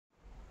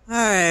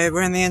Okay,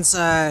 we're in the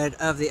inside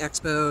of the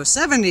Expo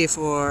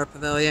 74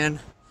 Pavilion.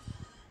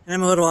 And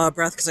I'm a little out of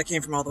breath because I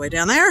came from all the way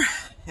down there.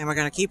 And we're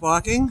going to keep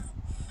walking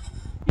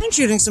and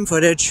shooting some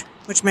footage,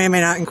 which may or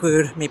may not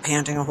include me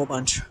panting a whole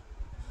bunch.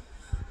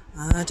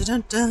 It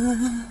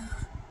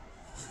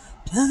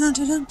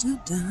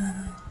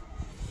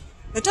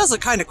does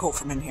look kind of cool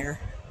from in here.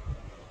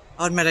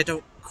 I'll admit I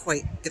don't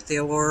quite get the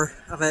allure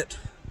of it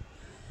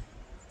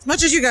as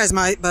much as you guys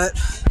might, but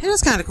it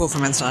is kind of cool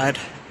from inside.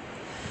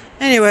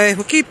 Anyway,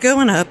 we'll keep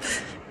going up.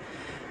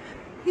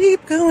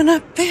 Keep going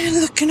up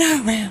and looking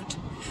around.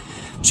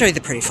 I'll show you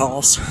the pretty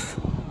falls.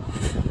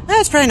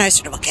 That's pretty nice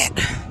to look at.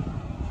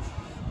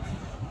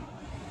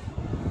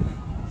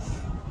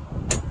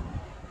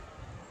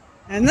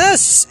 And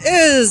this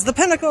is the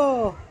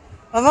pinnacle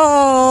of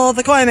all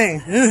the climbing.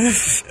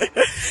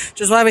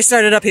 Which is why we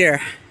started up here.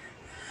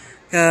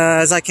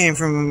 Because I came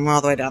from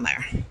all the way down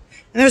there. And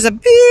there's a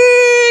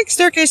big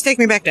staircase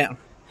taking me back down.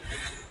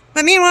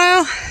 But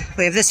meanwhile,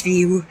 we have this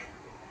view.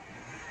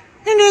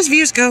 And as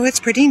views go, it's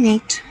pretty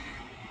neat.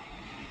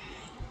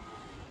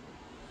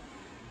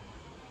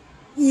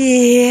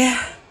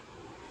 Yeah.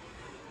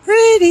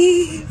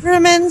 Pretty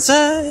from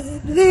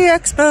inside the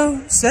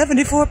Expo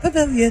 74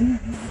 Pavilion.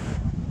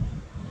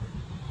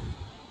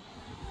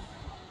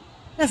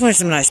 Definitely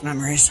some nice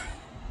memories.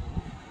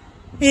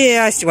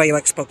 Yeah, I see why you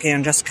like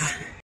Spokane, Jessica.